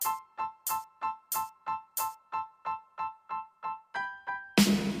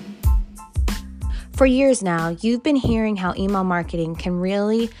For years now, you've been hearing how email marketing can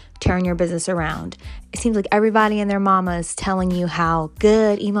really turn your business around. It seems like everybody and their mama is telling you how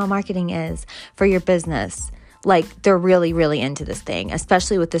good email marketing is for your business. Like they're really, really into this thing,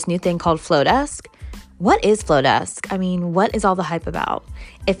 especially with this new thing called Flowdesk. What is Flowdesk? I mean, what is all the hype about?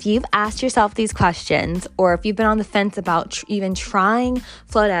 If you've asked yourself these questions, or if you've been on the fence about even trying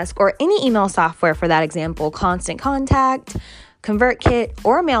Flowdesk or any email software for that example, Constant Contact, ConvertKit,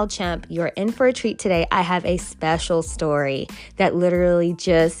 or MailChimp, you're in for a treat today. I have a special story that literally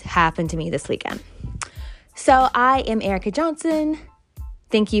just happened to me this weekend. So I am Erica Johnson.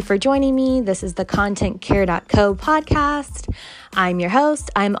 Thank you for joining me. This is the ContentCare.co podcast. I'm your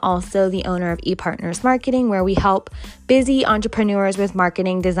host. I'm also the owner of ePartners Marketing, where we help busy entrepreneurs with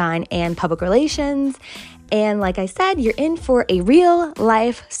marketing, design, and public relations. And like I said, you're in for a real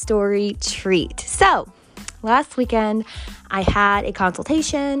life story treat. So last weekend, I had a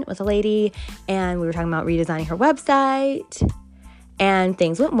consultation with a lady, and we were talking about redesigning her website, and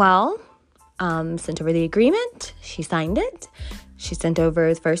things went well. Sent over the agreement. She signed it. She sent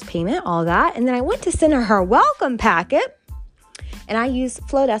over the first payment, all that. And then I went to send her her welcome packet, and I use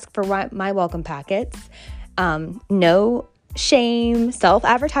Flowdesk for my welcome packets. No shame,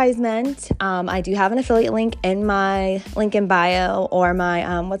 self-advertisement. I do have an affiliate link in my link in bio, or my,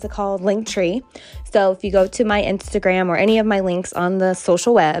 Linktree. So if you go to my Instagram or any of my links on the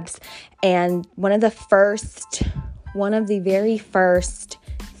social webs, and one of the very first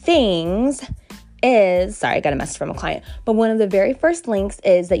things is, sorry, I got a message from a client, but one of the very first links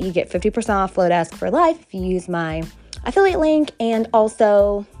is that you get 50% off Flowdesk for life if you use my affiliate link, and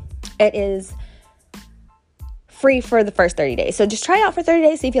also it is free for the first 30 days. So just try it out for 30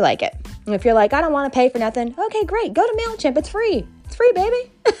 days, see if you like it. And if you're like, I don't want to pay for nothing, okay, great. Go to MailChimp. It's free. It's free,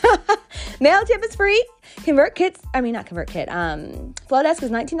 baby. MailChimp is free. Flowdesk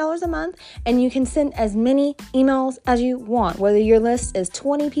is $19 a month, and you can send as many emails as you want. Whether your list is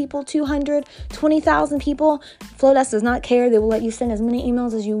 20 people, 200, 20,000 people, Flowdesk does not care. They will let you send as many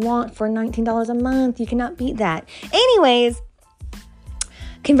emails as you want for $19 a month. You cannot beat that. Anyways,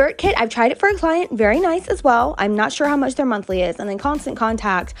 ConvertKit, I've tried it for a client. Very nice as well. I'm not sure how much their monthly is. And then Constant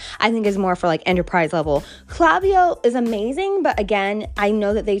Contact, I think, is more for like enterprise level. Klaviyo is amazing, but again, I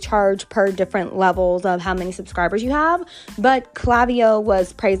know that they charge per different levels of how many subscribers you have. But Klaviyo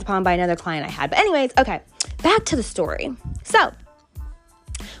was praised upon by another client I had. But anyways, okay, back to the story. So,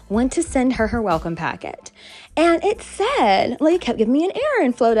 went to send her welcome packet, and it said, like, it kept giving me an error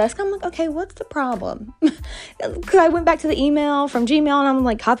in Flowdesk. I'm like, okay, what's the problem? Because I went back to the email from Gmail, and I'm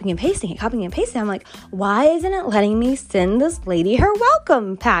like copying and pasting. I'm like, why isn't it letting me send this lady her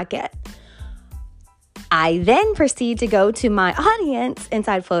welcome packet? I then proceed to go to my audience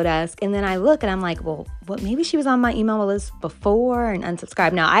inside Flowdesk, and then I look, and I'm like, well, what? Maybe she was on my email list before and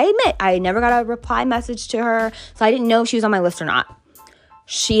unsubscribed. Now, I admit, I never got a reply message to her, so I didn't know if she was on my list or not.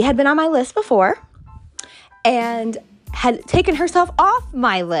 She had been on my list before and had taken herself off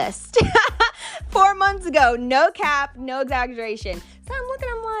my list 4 months ago. No cap, no exaggeration. So I'm looking,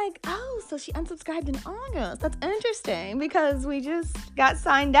 I'm like, oh, so she unsubscribed in August. That's interesting, because we just got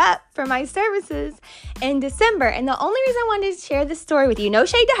signed up for my services in December. And the only reason I wanted to share this story with you, no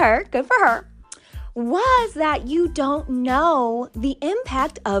shade to her, good for her, was that you don't know the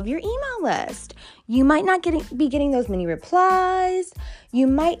impact of your email list. You might not be getting those many replies.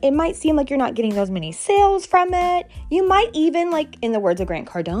 It might seem like you're not getting those many sales from it. You might even, like in the words of Grant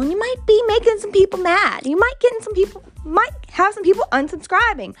Cardone, you might be making some people mad. You might have some people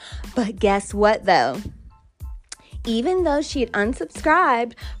unsubscribing. But guess what though? Even though she had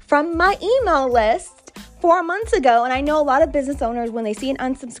unsubscribed from my email list 4 months ago, and I know a lot of business owners, when they see an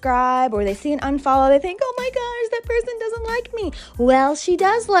unsubscribe or they see an unfollow, they think, oh my gosh, that person doesn't like me. Well, she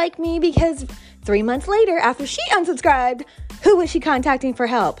does like me, because 3 months later, after she unsubscribed, who was she contacting for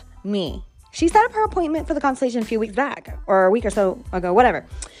help? Me. She set up her appointment for the consultation a few weeks back, or a week or so ago, whatever.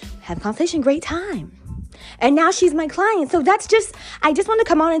 Had a consultation, great time. And now she's my client. So I just want to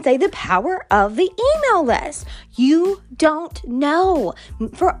come on and say the power of the email list. You don't know.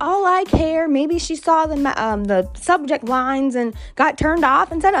 For all I care, maybe she saw the subject lines and got turned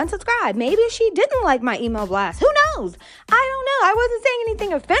off and said unsubscribe. Maybe she didn't like my email blast. Who knows? I don't know. I wasn't saying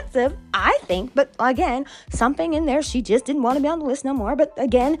anything offensive, I think. But again, something in there, she just didn't want to be on the list no more. But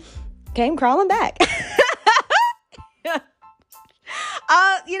again, came crawling back.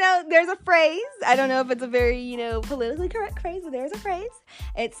 There's a phrase. I don't know if it's a very, politically correct phrase, but there's a phrase.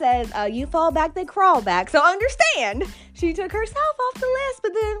 It says, you fall back, they crawl back. So understand, she took herself off the list,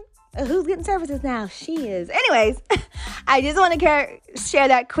 but then who's getting services now? She is. Anyways, I just want to share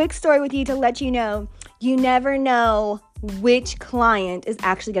that quick story with you to let you know, you never know which client is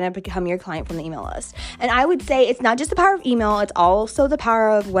actually going to become your client from the email list. And I would say it's not just the power of email, it's also the power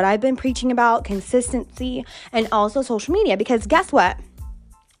of what I've been preaching about, consistency, and also social media. Because guess what?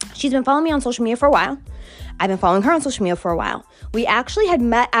 She's been following me on social media for a while. I've been following her on social media for a while. We actually had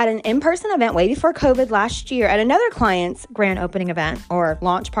met at an in-person event way before COVID last year at another client's grand opening event or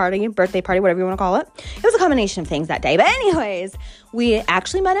launch party, birthday party, whatever you want to call it. It was a combination of things that day. But anyways, we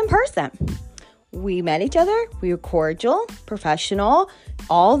actually met in person. We met each other. We were cordial, professional,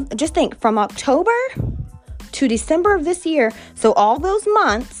 just think from October to December of this year. So all those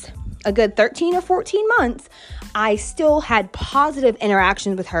months, a good 13 or 14 months, I still had positive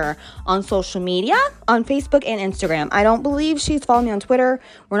interactions with her on social media, on Facebook and Instagram. I don't believe she's following me on Twitter.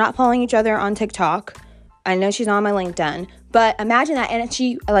 We're not following each other on TikTok. I know she's on my LinkedIn, but imagine that. And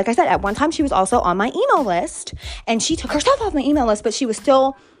she, like I said, at one time she was also on my email list, and she took herself off my email list, but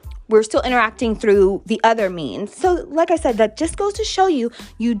we're still interacting through the other means. So like I said, that just goes to show you,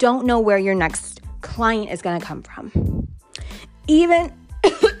 you don't know where your next client is going to come from. Even,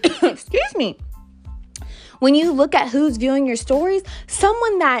 excuse me, when you look at who's viewing your stories,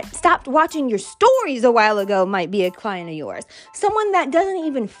 someone that stopped watching your stories a while ago might be a client of yours. Someone that doesn't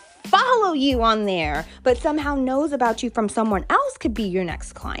even follow you on there, but somehow knows about you from someone else could be your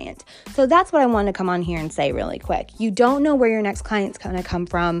next client. So that's what I want to come on here and say really quick. You don't know where your next client's going to come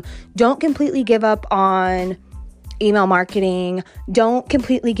from. Don't completely give up on email marketing. Don't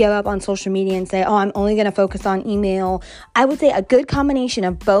completely give up on social media and say, oh, I'm only going to focus on email. I would say a good combination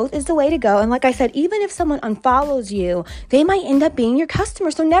of both is the way to go. And like I said, even if someone unfollows you, they might end up being your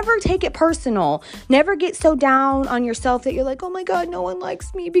customer. So never take it personal. Never get so down on yourself that you're like, oh my God, no one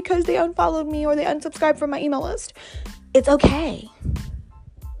likes me because they unfollowed me or they unsubscribed from my email list. It's okay.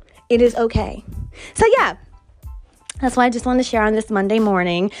 It is okay. So yeah, that's why I just wanted to share on this Monday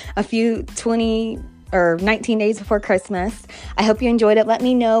morning, a few 19 days before Christmas. I hope you enjoyed it. Let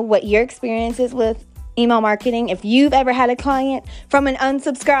me know what your experience is with email marketing. If you've ever had a client from an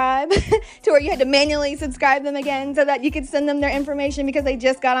unsubscribe to where you had to manually subscribe them again so that you could send them their information because they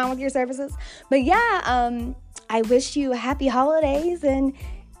just got on with your services. But yeah, I wish you happy holidays and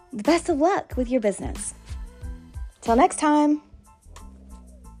the best of luck with your business. Till next time.